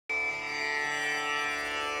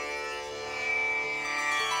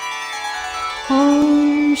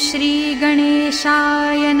श्री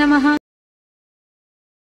गणेशाय नमः।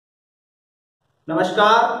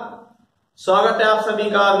 नमस्कार, स्वागत है आप सभी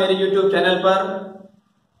का मेरे YouTube चैनल पर।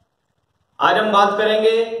 आज हम बात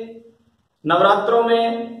करेंगे नवरात्रों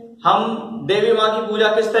में हम देवी माँ की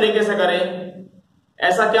पूजा किस तरीके से करें,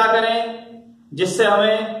 ऐसा क्या करें जिससे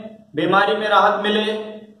हमें बीमारी में राहत मिले,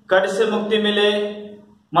 कर्ज से मुक्ति मिले,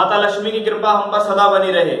 माता लक्ष्मी की कृपा हम पर सदा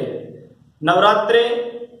बनी रहे। नवरात्रे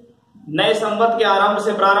नए संवत के आरंभ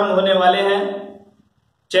से प्रारंभ होने वाले हैं।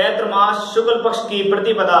 चैत्र मास शुक्ल पक्ष की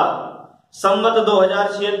प्रतिपदा संवत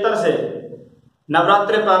 2076 से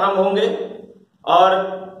नवरात्रे प्रारंभ होंगे और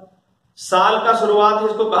साल का शुरुआत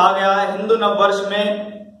इसको कहा गया है। हिंदू नववर्ष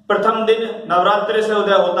में प्रथम दिन नवरात्रे से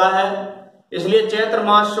उदय होता है, इसलिए चैत्र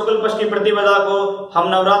मास शुक्ल पक्ष की प्रतिपदा को हम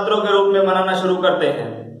नवरात्रों के रूप में मनाना शुरू करते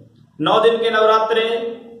हैं। 9 दिन के नवरात्रे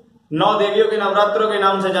 9 देवियों के नवरात्रों के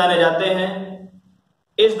नाम से जाने जाते हैं।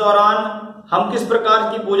 इस दौरान हम किस प्रकार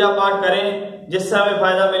की पूजा पाठ करें जिससे हमें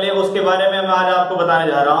फायदा मिले, उसके बारे में मैं आज आपको बताने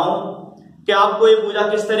जा रहा हूं कि आपको ये पूजा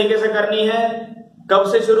किस तरीके से करनी है, कब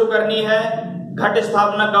से शुरू करनी है, घट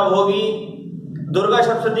स्थापना कब होगी, दुर्गा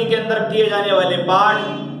सप्तशती के अंदर किए जाने वाले पाठ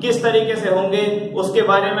किस तरीके से होंगे, उसके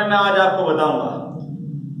बारे में मैं आज आपको बताऊंगा।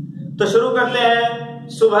 तो शुरू करते हैं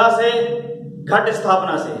सुबह से घट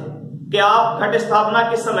स्थापना से कि आप घट स्थापना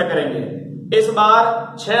किस समय करेंगे। इस बार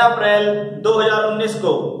 6 अप्रैल 2019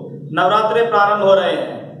 को नवरात्रे प्रारंभ हो रहे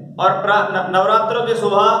हैं और नवरात्रों की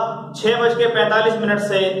सुबह 6:45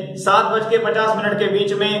 से 7:50 के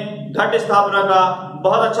बीच में घट स्थापना का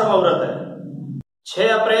बहुत अच्छा मुहूर्त है।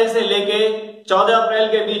 6 अप्रैल से लेके 14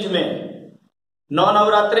 अप्रैल के बीच में 9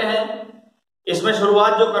 नवरात्रे हैं। इसमें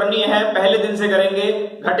शुरुआत जो करनी है पहले दिन से करेंगे,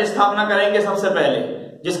 घट स्थापना करेंगे सबसे पहले,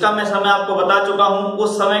 जिसका मैं समय आपको बता चुका हूं।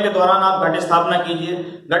 उस समय के दौरान आप घट स्थापना कीजिए।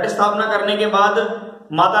 घट स्थापना करने के बाद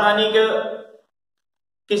माता रानी के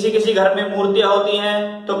किसी किसी घर में मूर्तियां होती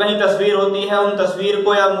हैं तो कहीं तस्वीर होती है, उन तस्वीर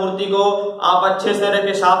को या मूर्ति को आप अच्छे से रख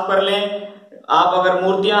के साफ कर लें। आप अगर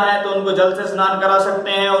मूर्तियां हैं तो उनको जल से स्नान करा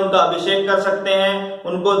सकते हैं, उनका अभिषेक कर सकते हैं,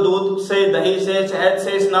 उनको दूध से, दही से, शहद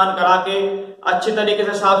से स्नान करा के अच्छी तरीके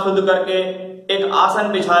से साफ शुद्ध करके एक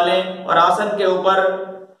आसन बिछा लें और आसन के ऊपर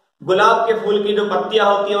गुलाब के फूल की जो पत्तियां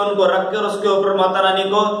होती है उनको रखकर उसके ऊपर माता रानी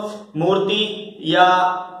को मूर्ति या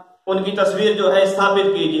उनकी तस्वीर जो है स्थापित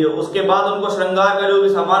कीजिए। उसके बाद उनको श्रृंगार का जो भी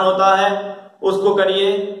सामान होता है उसको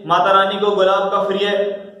करिए। माता रानी को गुलाब का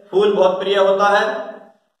फूल बहुत प्रिय होता है,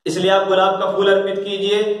 इसलिए आप गुलाब का फूल अर्पित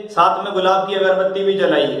कीजिए, साथ में गुलाब की अगरबत्ती भी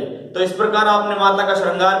जलाइए। तो इस प्रकार आपने माता का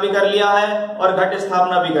श्रृंगार भी कर लिया है और घट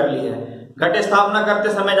स्थापना भी कर ली है। घट स्थापना करते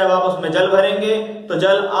समय जब आप उसमें जल भरेंगे तो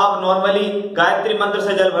जल आप नॉर्मली गायत्री मंत्र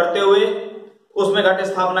से जल भरते हुए उसमें घट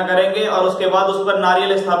स्थापना करेंगे और उसके बाद उस पर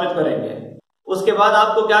नारियल स्थापित करेंगे। उसके बाद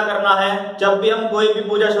आपको क्या करना है, जब भी हम कोई भी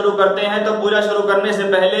पूजा शुरू करते हैं तो पूजा शुरू करने से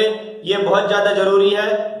पहले ये बहुत ज्यादा जरूरी है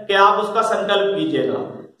कि आप उसका संकल्प कीजिएगा।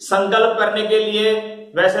 संकल्प करने के लिए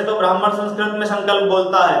वैसे तो ब्राह्मण संस्कृत में संकल्प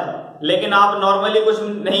बोलता है, लेकिन आप नॉर्मली कुछ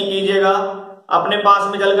नहीं कीजिएगा। अपने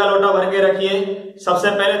पास में जल का लोटा भर के रखिए। सबसे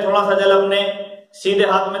पहले थोड़ा सा जल अपने सीधे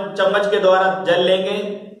हाथ में चम्मच के द्वारा जल लेंगे।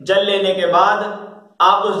 जल लेने के बाद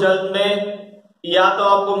आप उस जल में या तो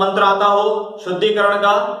आपको मंत्र आता हो शुद्धिकरण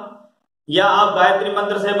का, या आप गायत्री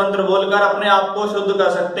मंत्र से मंत्र बोलकर अपने आप को शुद्ध कर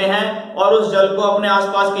सकते हैं और उस जल को अपने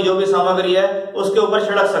आसपास की जो भी सामग्री है उसके ऊपर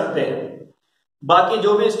छिड़क सकते हैं। बाकी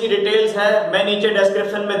जो भी इसकी डिटेल्स है मैं नीचे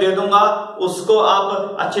डिस्क्रिप्शन में दे दूंगा, उसको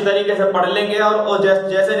आप अच्छी तरीके से पढ़ लेंगे और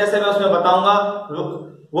जैसे जैसे मैं उसमें बताऊंगा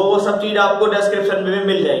वो सब चीज आपको डिस्क्रिप्शन में भी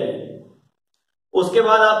मिल जाएगी। उसके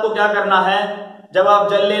बाद आपको क्या करना है, जब आप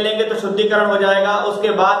जल ले लेंगे तो शुद्धिकरण हो जाएगा। उसके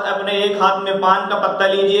बाद अपने एक हाथ में पान का पत्ता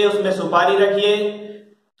लीजिए, उसमें सुपारी रखिए,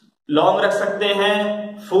 लौंग रख सकते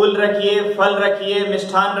हैं, फूल रखिए, फल रखिए,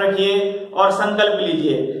 मिष्ठान रखिए और संकल्प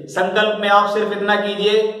लीजिए। संकल्प में आप सिर्फ इतना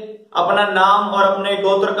कीजिए, अपना नाम और अपने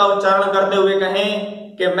गोत्र का उच्चारण करते हुए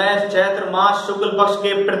कहें कि मैं चैत्र मास शुक्ल पक्ष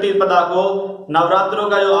के प्रतिपदा को नवरात्रों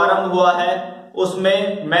का जो आरंभ हुआ है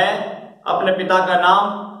उसमें मैं अपने पिता का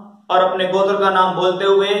नाम और अपने गोत्र का नाम बोलते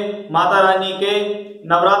हुए माता रानी के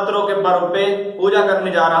नवरात्रों के पर्व पे पूजा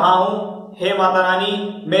करने जा रहा हूं। हे माता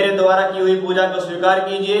रानी, मेरे द्वारा की हुई पूजा को स्वीकार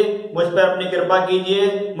कीजिए, मुझ पर अपनी कृपा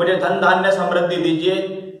कीजिए, मुझे धन धान्य समृद्धि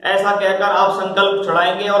दीजिए। ऐसा कहकर आप संकल्प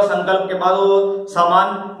चढ़ाएंगे और संकल्प के बाद वो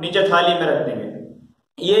सामान नीचे थाली में रख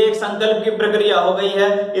देंगे। ये एक संकल्प की प्रक्रिया हो गई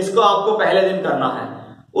है, इसको आपको पहले दिन करना है।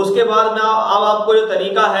 उसके बाद में अब आपको जो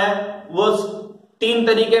तरीका है वो 3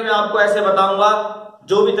 तरीके में आपको ऐसे बताऊंगा।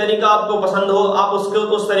 जो भी तरीका आपको पसंद हो आप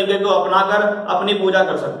उस तरीके को अपनाकर अपनी पूजा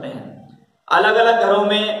कर सकते हैं। अलग अलग घरों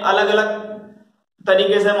में अलग अलग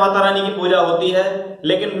तरीके से माता रानी की पूजा होती है,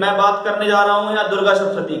 लेकिन मैं बात करने जा रहा हूं यहाँ दुर्गा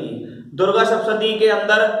सप्तशती की। दुर्गा सप्तशती के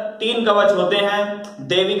अंदर 3 कवच होते हैं,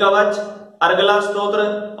 देवी कवच, अर्गला स्तोत्र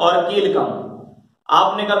और कीलकम।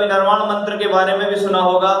 आपने कभी निर्वाण मंत्र के बारे में भी सुना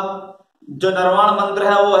होगा। जो निर्वाण मंत्र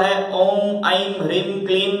है वो है ओम ऐं ह्रीं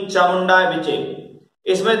क्लीं चामुंडाय विचे।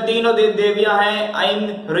 इसमें तीनों देवियां हैं, ऐं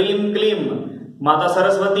ह्रीं क्लीं, माता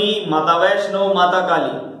सरस्वती, माता वैष्णो, माता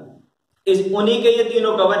काली। उन्हीं के ये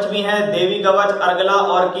तीनों कवच भी हैं, देवी कवच, अर्गला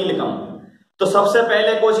और कीलकम। तो सबसे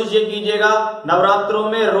पहले कोशिश ये कीजिएगा नवरात्रों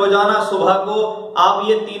में रोजाना सुबह को आप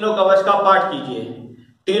ये तीनों कवच का पाठ कीजिए।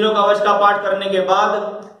 तीनों कवच का पाठ करने के बाद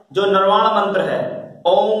जो निर्वाण मंत्र है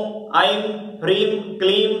ओम ऐं ह्रीं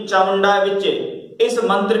क्लीं चामुंडाय विचे, इस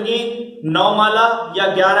मंत्र की 9 माला या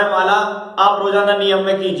 11 माला आप रोजाना नियम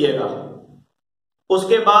में कीजिएगा।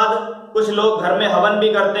 उसके बाद कुछ लोग घर में हवन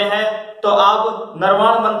भी करते हैं, तो आप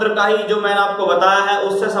निर्वाण मंत्र का ही जो मैंने आपको बताया है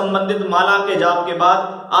उससे संबंधित माला के जाप के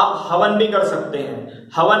बाद आप हवन भी कर सकते हैं।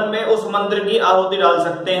 हवन में उस मंत्र की आहुति डाल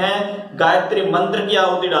सकते हैं, गायत्री मंत्र की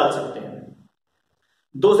आहुति डाल सकते हैं।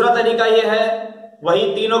 दूसरा तरीका यह है, वही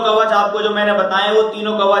तीनों कवच आपको जो मैंने बताए वो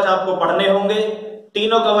तीनों कवच आपको पढ़ने होंगे।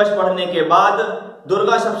 तीनों कवच पढ़ने के बाद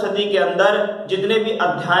दुर्गा सप्तशती के अंदर जितने भी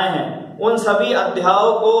अध्याय हैं उन सभी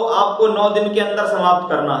अध्यायों को आपको 9 दिन के अंदर समाप्त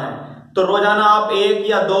करना है। तो रोजाना आप 1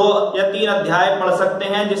 या 2 या 3 अध्याय पढ़ सकते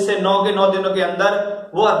हैं, जिससे 9 के 9 दिनों के अंदर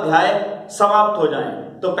वो अध्याय समाप्त हो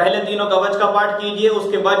जाएं। तो पहले तीनों कवच का पाठ कीजिए,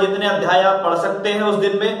 उसके बाद जितने अध्याय आप पढ़ सकते हैं उस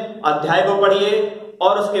दिन में अध्याय को पढ़िए,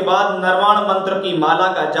 और उसके बाद निर्वाण मंत्र की माला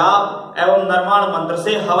का जाप एवं निर्वाण मंत्र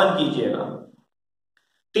से हवन कीजिएगा।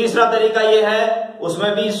 तीसरा तरीका यह है,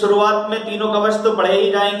 उसमें भी शुरुआत में तीनों कवच तो पढ़े ही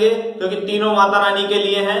जाएंगे क्योंकि तीनों माता रानी के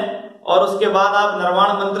लिए हैं, और उसके बाद आप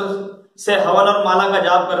निर्वाण मंत्र से हवन और माला का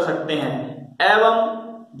जाप कर सकते हैं। एवं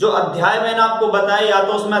जो अध्याय मैंने आपको बताया, या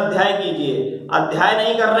तो उसमें अध्याय कीजिए, अध्याय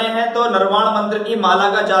नहीं कर रहे हैं तो निर्वाण मंत्र की माला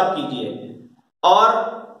का जाप कीजिए। और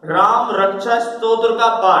राम रक्षा स्तोत्र का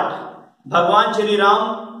पाठ भगवान श्री राम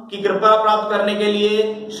की कृपा प्राप्त करने के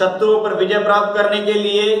लिए, शत्रुओं पर विजय प्राप्त करने के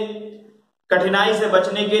लिए, कठिनाई से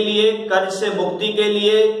बचने के लिए, कर्ज से मुक्ति के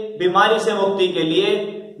लिए, बीमारी से मुक्ति के लिए।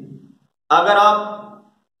 अगर आप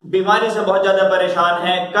बीमारी से बहुत ज्यादा परेशान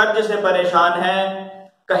हैं, कर्ज से परेशान हैं,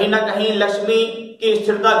 कहीं ना कहीं लक्ष्मी की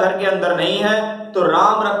स्थिरता घर के अंदर नहीं है, तो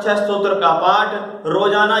राम रक्षा स्तोत्र का पाठ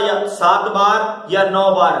रोजाना या 7 बार या 9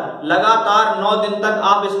 बार लगातार 9 दिन तक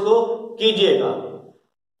आप इसको कीजिएगा।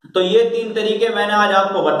 तो ये 3 तरीके मैंने आज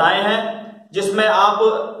आपको बताए हैं, जिसमें आप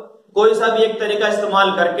कोई सा भी एक तरीका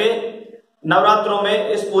इस्तेमाल करके नवरात्रों में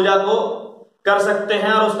इस पूजा को कर सकते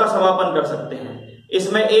हैं और उसका समापन कर सकते हैं।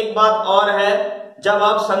 इसमें एक बात और है, जब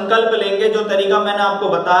आप संकल्प लेंगे, जो तरीका मैंने आपको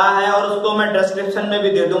बताया है और उसको मैं डिस्क्रिप्शन में भी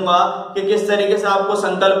दे दूंगा कि किस तरीके से आपको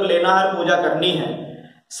संकल्प लेना है, पूजा करनी है।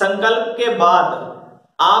 संकल्प के बाद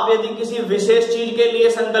आप यदि किसी विशेष चीज के लिए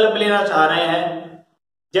संकल्प लेना चाह रहे हैं,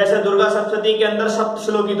 जैसे दुर्गा सप्तशती के अंदर सप्त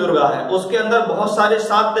श्लोकी दुर्गा है, उसके अंदर बहुत सारे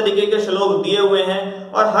 7 तरीके के श्लोक दिए हुए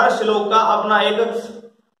हैं और हर श्लोक का अपना एक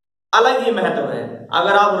अलग ही महत्व है।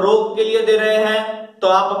 अगर आप रोग के लिए दे रहे हैं तो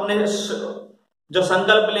आप अपने जो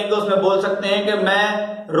संकल्प लेंगे उसमें बोल सकते हैं कि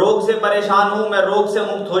मैं रोग से परेशान हूं, मैं रोग से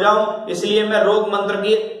मुक्त हो जाऊं, इसलिए मैं रोग मंत्र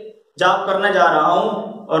की जाप करने जा रहा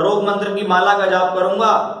हूं और रोग मंत्र की माला का जाप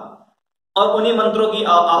करूंगा और उन्हीं मंत्रों की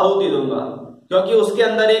आहुति दूंगा। क्योंकि उसके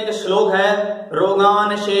अंदर एक श्लोक है,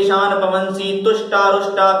 रोगान शेषान पवंसी तुष्टा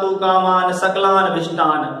रुष्टा तू कामान सकलान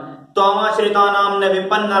विष्टान त्वामाश्रितानाम न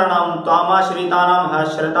विपन्नरणाम त्वामाश्रितानाम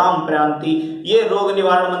हश्रताम प्रयांति। ये रोग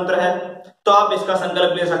निवारण मंत्र है, तो आप इसका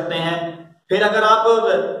संकल्प ले सकते हैं। फिर अगर आप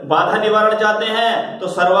बाधा निवारण चाहते हैं तो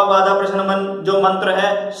सर्वा बाधा प्रशमन जो मंत्र है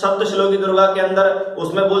सप्त श्लोकी दुर्गा के अंदर,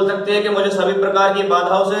 उसमें बोल सकते हैं कि मुझे सभी प्रकार की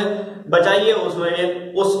बाधाओं से बचाइए,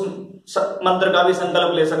 उसमें उस मंत्र का भी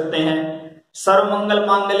संकल्प ले सकते हैं। सर्वमंगल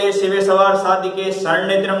मांगल्ये शिवे सवार साधिके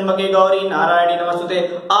शरण्ये त्र्यंबके गौरी नारायणी नमस्तुते,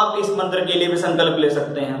 आप इस मंत्र के लिए भी संकल्प ले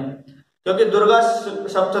सकते हैं। क्योंकि दुर्गा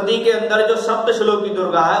सप्तशती के अंदर जो सप्त श्लोकी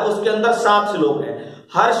दुर्गा है उसके अंदर 7 श्लोक है,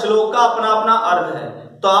 हर श्लोक का अपना अपना अर्थ है।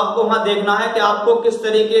 तो आपको वहां देखना है कि आपको किस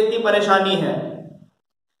तरीके की परेशानी है।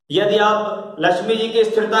 यदि आप लक्ष्मी जी की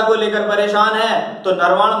स्थिरता को लेकर परेशान हैं तो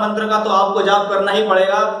निर्वाण मंत्र का तो आपको जाप करना ही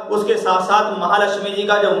पड़ेगा, उसके साथ साथ महालक्ष्मी जी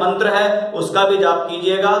का जो मंत्र है उसका भी जाप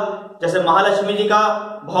कीजिएगा। जैसे महालक्ष्मी जी का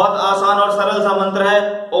बहुत आसान और सरल सा मंत्र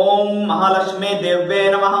है, ओम महालक्ष्मी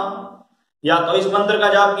देव्ये नमः, या तो इस मंत्र का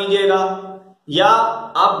जाप कीजिएगा, या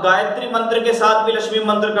आप गायत्री मंत्र के साथ भी लक्ष्मी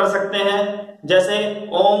मंत्र कर सकते हैं। जैसे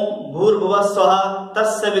ओम भूर्भुवः स्वः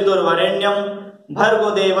तस्य वितुर्वरेण्यं भर्गो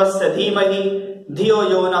देवस्य धीमहि धियो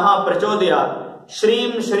यो नः प्रचोदयात्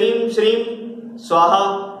श्रीम श्रीम श्रीम स्वाहा,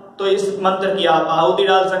 तो इस मंत्र की आप आहुति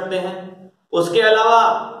डाल सकते हैं। उसके अलावा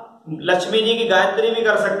लक्ष्मी जी की गायत्री भी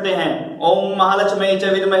कर सकते हैं, ओम महालक्ष्मी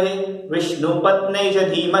च विद्महे विष्णुपत्न्यै च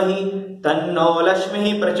धीमहि तन्नो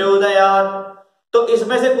लक्ष्मी प्रचोदयात्। तो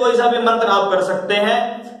इसमें से कोई सा भी मंत्र आप कर सकते हैं।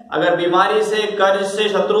 अगर बीमारी से, कर्ज से,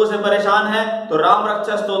 शत्रु से परेशान है तो राम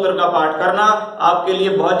रक्षा स्तोत्र का पाठ करना आपके लिए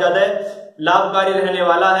बहुत ज्यादा लाभकारी रहने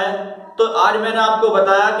वाला है। तो आज मैंने आपको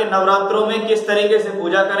बताया कि नवरात्रों में किस तरीके से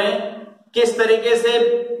पूजा करें, किस तरीके से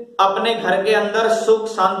अपने घर के अंदर सुख,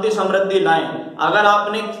 शांति, समृद्धि लाएं। अगर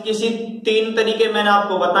आपने किसी 3 तरीके मैंने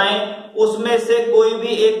आपको बताए, उसमें से कोई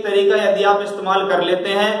भी एक तरीका यदि आप इस्तेमाल कर लेते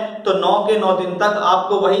हैं तो 9 के 9 दिन तक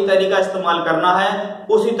आपको वही तरीका इस्तेमाल करना है,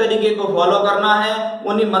 उसी तरीके को फॉलो करना है,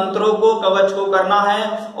 उन्हीं मंत्रों को, कवच को करना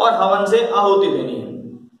है और हवन से आहुति देनी है।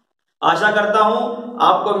 आशा करता हूं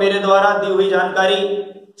आपको मेरे द्वारा दी हुई जानकारी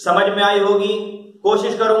समझ में आई होगी।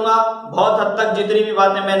 कोशिश करूंगा बहुत हद तक जितनी भी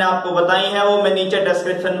बातें मैंने आपको बताई हैं वो मैं नीचे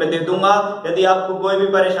डिस्क्रिप्शन में दे दूंगा। यदि आपको कोई भी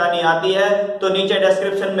परेशानी आती है तो नीचे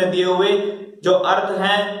डिस्क्रिप्शन में दिए हुए जो अर्थ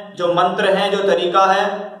हैं, जो मंत्र हैं, जो तरीका है,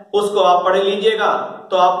 उसको आप पढ़ लीजिएगा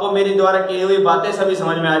तो आपको मेरी द्वारा की हुई बातें सभी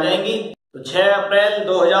समझ में आ जाएंगी। तो 6 अप्रैल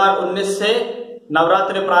 2019 से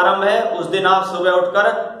नवरात्रि प्रारंभ है। उस दिन आप सुबह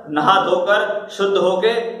उठकर नहा धोकर शुद्ध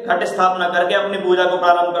होके घट स्थापना करके अपनी पूजा को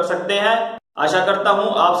प्रारंभ कर सकते हैं। आशा करता हूं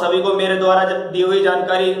आप सभी को मेरे द्वारा दी हुई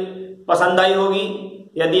जानकारी पसंद आई होगी।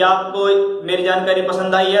 यदि आपको मेरी जानकारी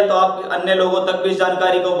पसंद आई है तो आप अन्य लोगों तक भी इस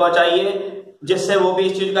जानकारी को पहुंचाइए जिससे वो भी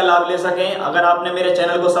इस चीज का लाभ ले सकें। अगर आपने मेरे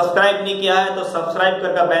चैनल को सब्सक्राइब नहीं किया है तो सब्सक्राइब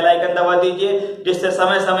करके बेल आइकन दबा दीजिए, जिससे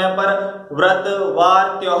समय समय पर व्रत, वार,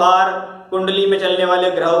 त्योहार, कुंडली में चलने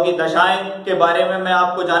वाले ग्रहों की दशाएं के बारे में मैं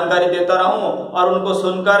आपको जानकारी देता रहूं और उनको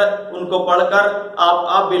सुनकर, उनको पढ़कर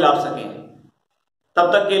आप भी लाभ सकें।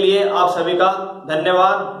 तब तक के लिए आप सभी का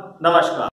धन्यवाद। नमस्कार।